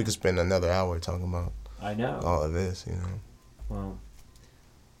 Yeah. We could spend another hour talking about. I know. All of this. Well,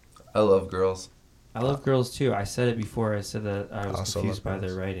 I love girls. I love girls too. I said it before. I said that I was also confused by love their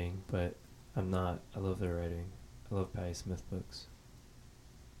girls. writing, but I'm not. I love their writing. I love Patti Smith books.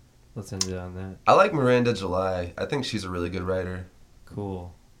 Let's end it on that. I like Miranda July. I think she's a really good writer.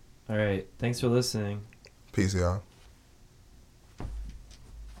 Cool. All right. Thanks for listening. Peace, y'all.